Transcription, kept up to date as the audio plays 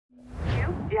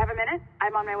Do you have a minute?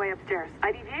 I'm on my way upstairs.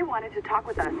 IDJ wanted to talk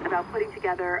with us about putting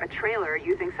together a trailer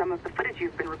using some of the footage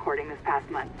you've been recording this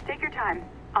past month. Take your time.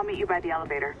 I'll meet you by the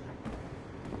elevator.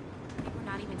 We're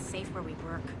not even safe where we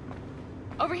work.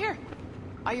 Over here.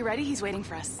 Are you ready? He's waiting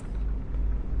for us.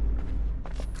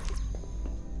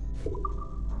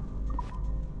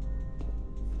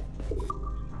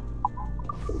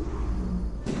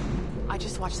 I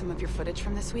just watched some of your footage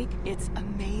from this week. It's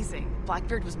amazing.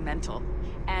 Blackbeard was mental.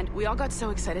 And we all got so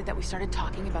excited that we started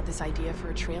talking about this idea for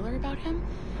a trailer about him.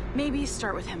 Maybe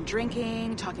start with him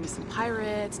drinking, talking to some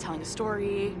pirates, telling a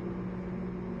story.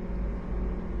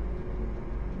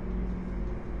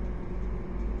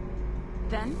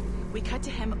 Then, we cut to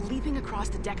him leaping across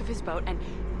the deck of his boat and...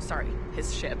 Sorry,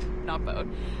 his ship, not boat.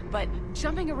 But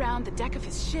jumping around the deck of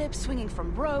his ship, swinging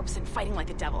from ropes, and fighting like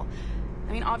a devil.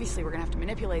 I mean, obviously we're gonna have to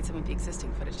manipulate some of the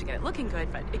existing footage to get it looking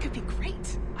good, but it could be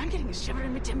great. I'm getting a shiver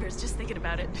in my timbers just thinking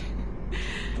about it.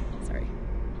 Sorry.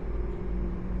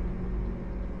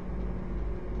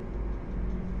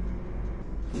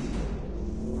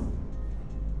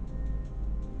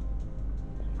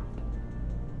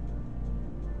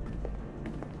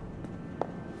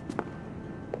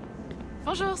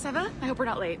 Bonjour, ça va? I hope we're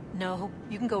not late. No,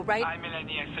 you can go right... Hi,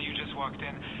 Melanie. I saw you just walked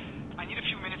in. I need a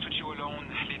few minutes with you alone.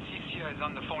 Leticia is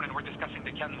on the phone and we're discussing the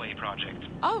Canway project.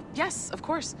 Oh, yes, of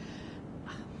course.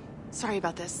 Sorry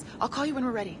about this. I'll call you when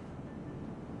we're ready.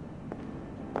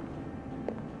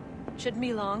 Shouldn't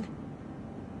be long.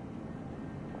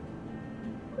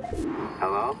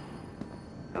 Hello?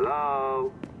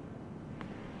 Hello?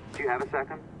 Do you have a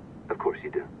second? Of course you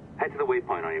do. Head to the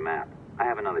waypoint on your map. I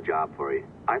have another job for you.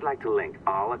 I'd like to link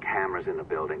all the cameras in the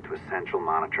building to a central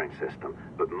monitoring system,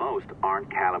 but most aren't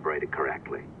calibrated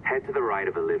correctly. Head to the right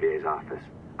of Olivier's office.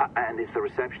 And if the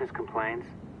receptionist complains,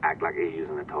 act like you're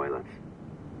using the toilets.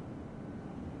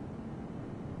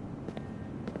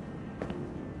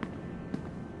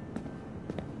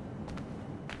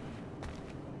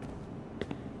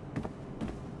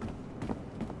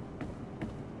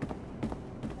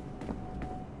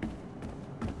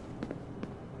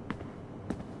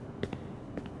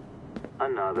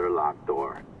 Another locked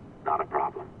door. Not a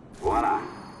problem. Voila.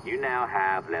 You now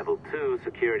have level 2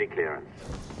 security clearance.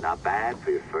 Not bad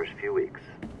for your first few weeks.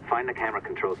 Find the camera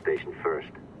control station first.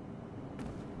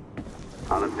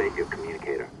 I'll update your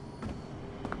communicator.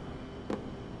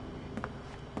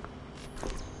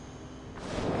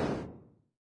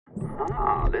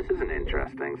 Ah, this is an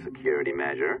interesting security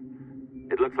measure.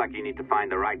 It looks like you need to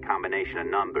find the right combination of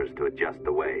numbers to adjust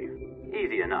the wave.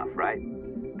 Easy enough, right?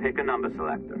 Pick a number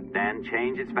selector, then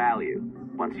change its value.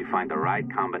 Once you find the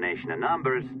right combination of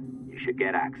numbers, you should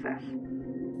get access.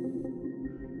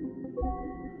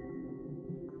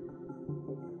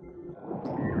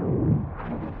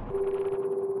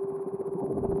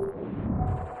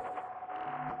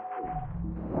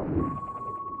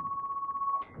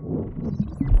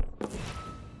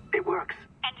 It works.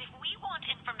 And if we want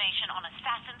information on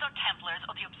assassins or Templars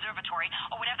or the observatory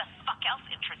or whatever the fuck else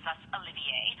interests us,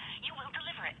 Olivier, you will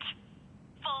deliver it.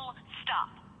 Full stop.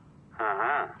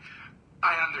 Uh-huh.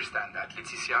 I understand that,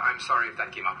 Leticia. I'm sorry if that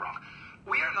came out wrong.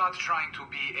 We are not trying to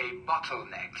be a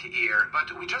bottleneck here, but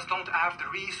we just don't have the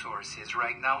resources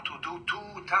right now to do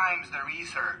 2 times the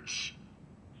research.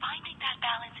 Finding that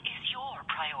balance is your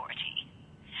priority.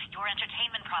 Your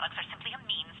entertainment products are simply a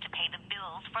means to pay the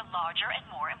bills for larger and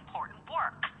more important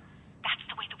work. That's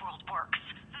the way the world works.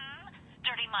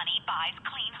 Dirty money buys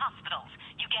clean hospitals.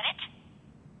 You get it?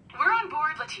 We're on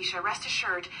board, Leticia, rest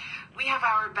assured. We have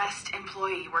our best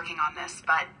employee working on this,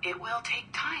 but it will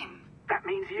take time. That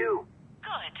means you.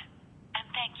 Good. And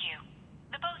thank you.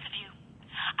 The both of you.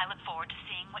 I look forward to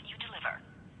seeing what you deliver.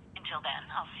 Until then,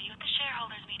 I'll see you at the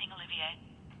shareholders meeting, Olivier.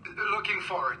 Looking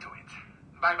forward to it.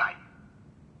 Bye-bye.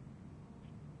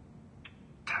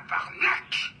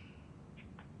 Tabarnak!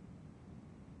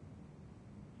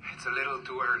 It's a little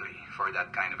too early for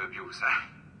that kind of abuse, huh?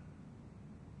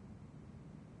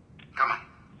 Come on.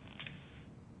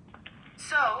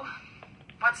 So,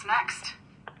 what's next?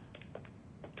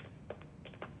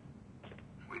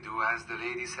 We do as the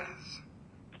lady says.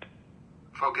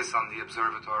 Focus on the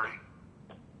observatory.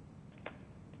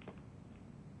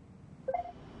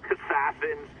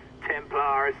 Assassins,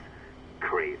 Templars,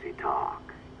 crazy talk.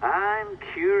 I'm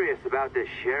curious about this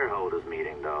shareholders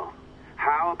meeting, though.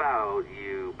 How about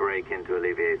you break into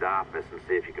Olivier's office and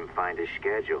see if you can find his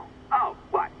schedule? Oh,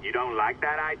 what? You don't like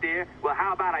that idea? Well,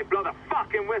 how about I blow the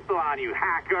fucking whistle on you,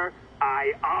 hacker?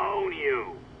 I own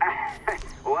you.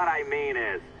 What I mean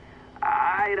is,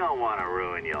 I don't want to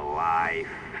ruin your life.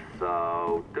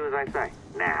 So, do as I say.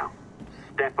 Now,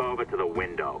 step over to the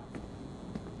window.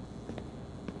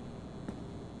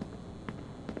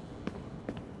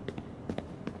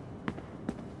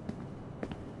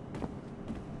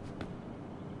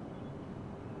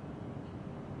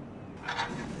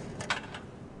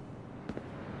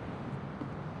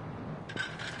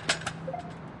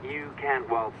 You can't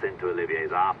waltz into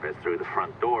Olivier's office through the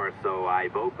front door, so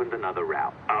I've opened another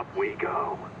route. Up we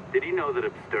go. Did you know that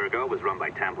Abstergo was run by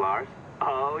Templars?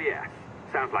 Oh, yes.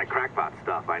 Sounds like crackpot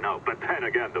stuff, I know. But then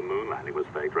again, the moon landing was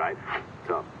fake, right?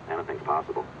 So, anything's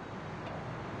possible.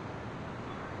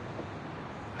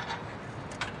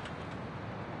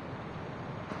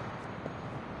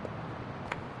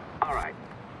 All right.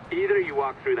 Either you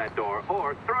walk through that door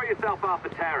or throw yourself off the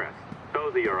terrace.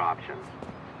 Those are your options.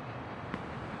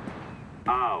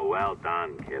 Oh, well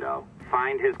done, kiddo.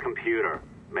 Find his computer.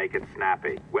 Make it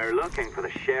snappy. We're looking for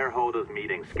the shareholders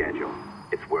meeting schedule.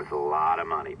 It's worth a lot of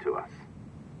money to us.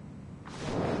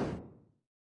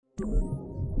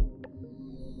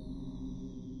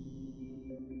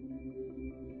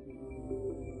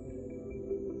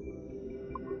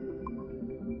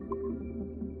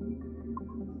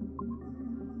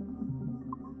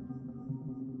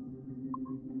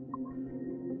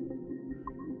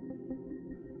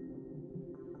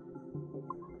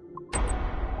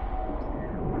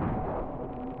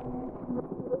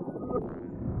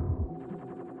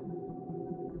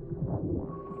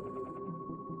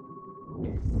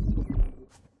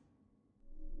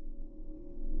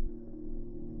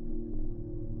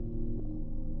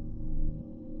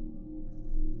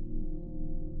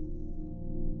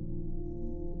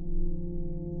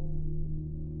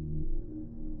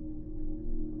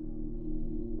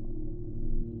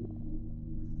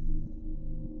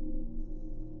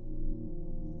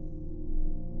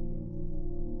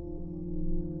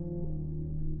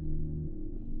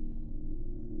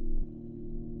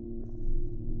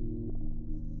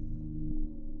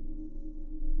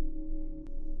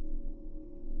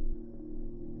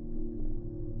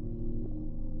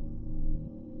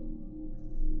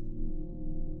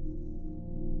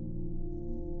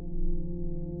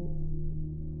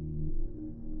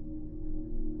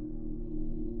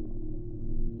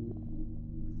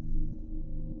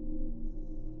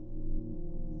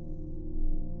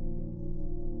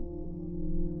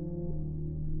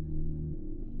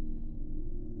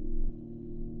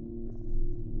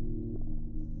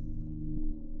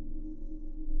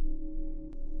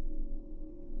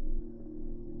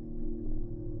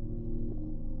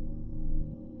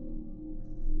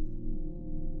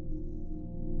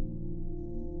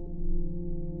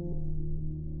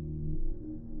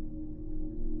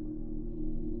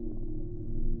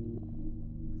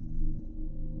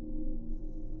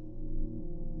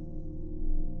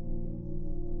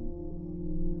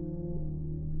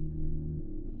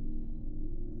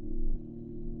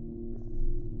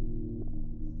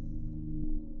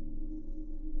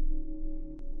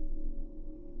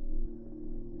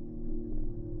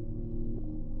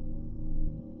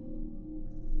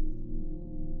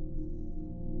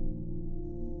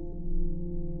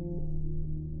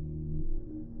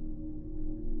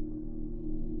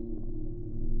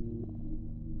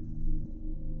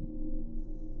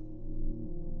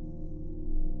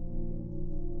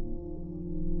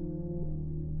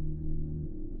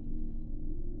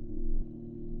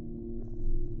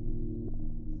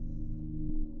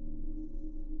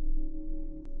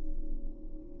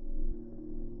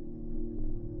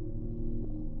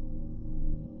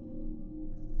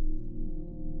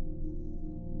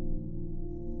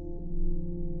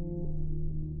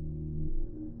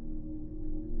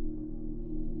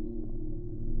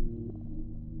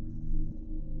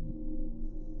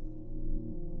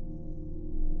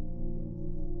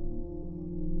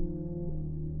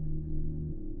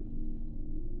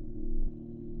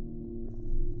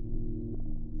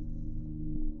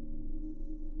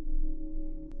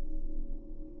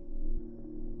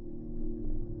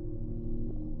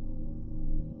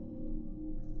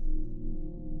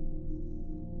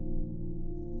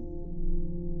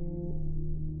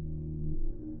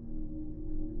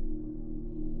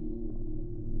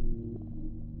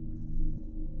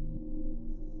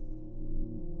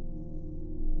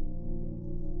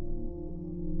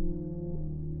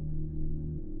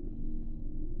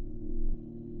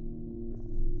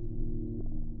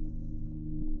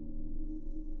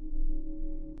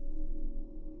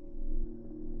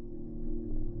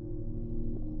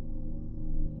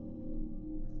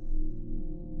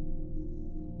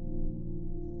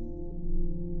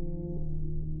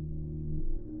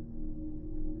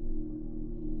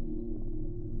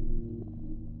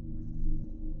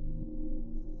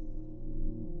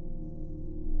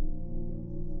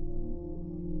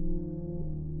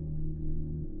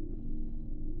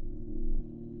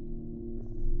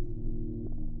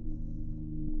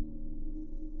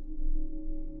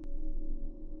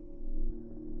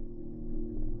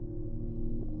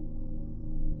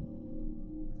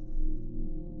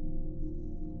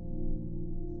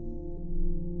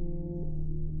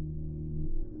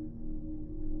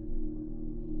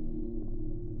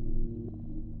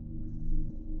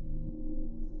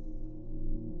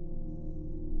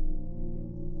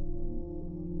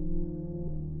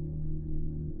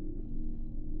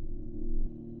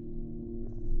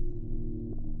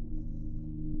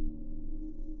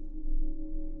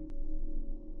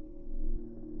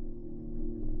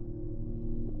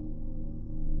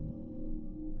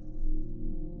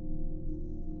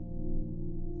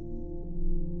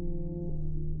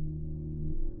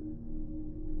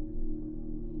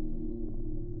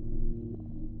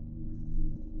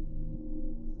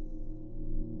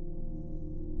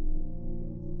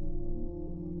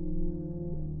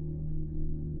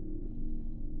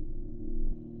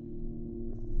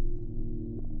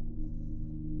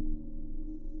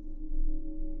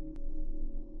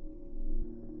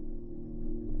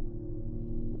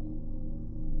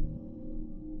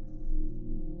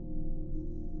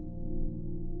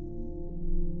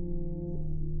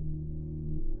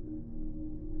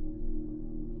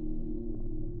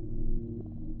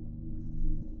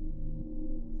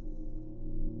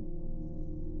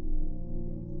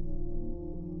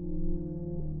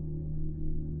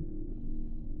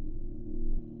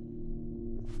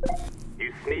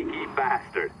 Sneaky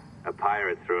bastard. A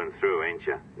pirate through and through, ain't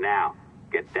you? Now,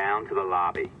 get down to the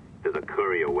lobby. There's a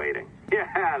courier waiting.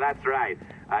 Yeah, that's right.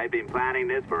 I've been planning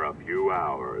this for a few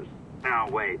hours. Now,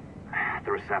 wait.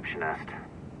 The receptionist.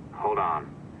 Hold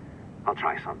on. I'll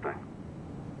try something.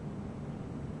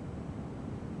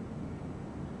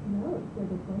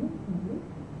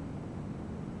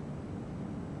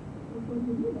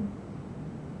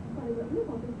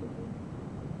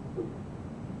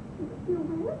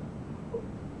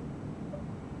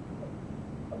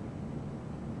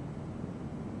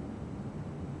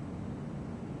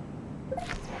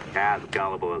 As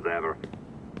gullible as ever.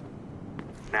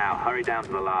 Now, hurry down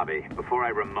to the lobby before I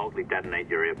remotely detonate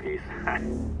your earpiece.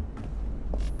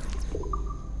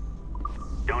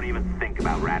 Don't even think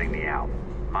about ratting me out.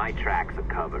 My tracks are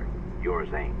covered.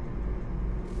 Yours ain't.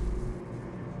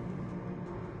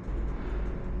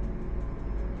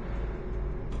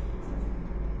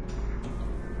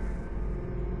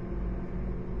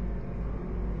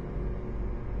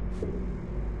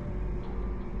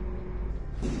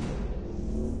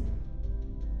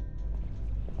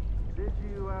 Did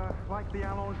you, like the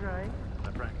allongé?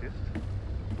 I practiced.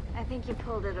 I think you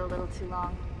pulled it a little too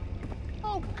long.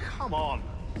 Oh, come on.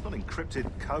 It's not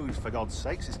encrypted code, for God's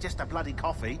sakes. It's just a bloody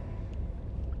coffee.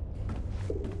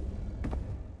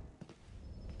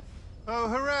 Oh,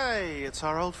 hooray! It's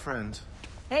our old friend.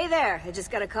 Hey there, I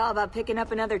just got a call about picking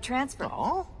up another transfer.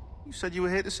 Oh? You said you were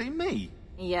here to see me.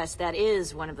 Yes, that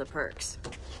is one of the perks.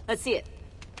 Let's see it.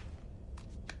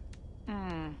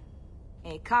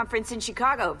 A conference in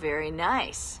Chicago, very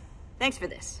nice. Thanks for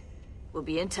this. We'll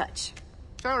be in touch.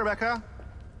 Ciao, Rebecca.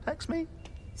 Text me.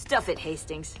 Stuff it,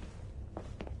 Hastings.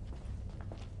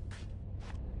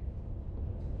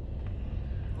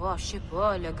 Oh, je sais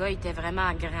pas, le gars était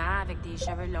vraiment grand avec des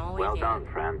cheveux longs. Well done,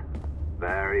 friend.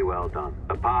 Very well done.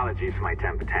 Apologies for my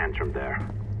temper tantrum there.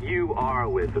 You are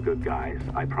with the good guys,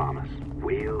 I promise.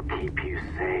 We'll keep you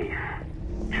safe.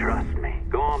 Trust me.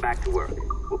 Go on back to work.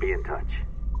 We'll be in touch.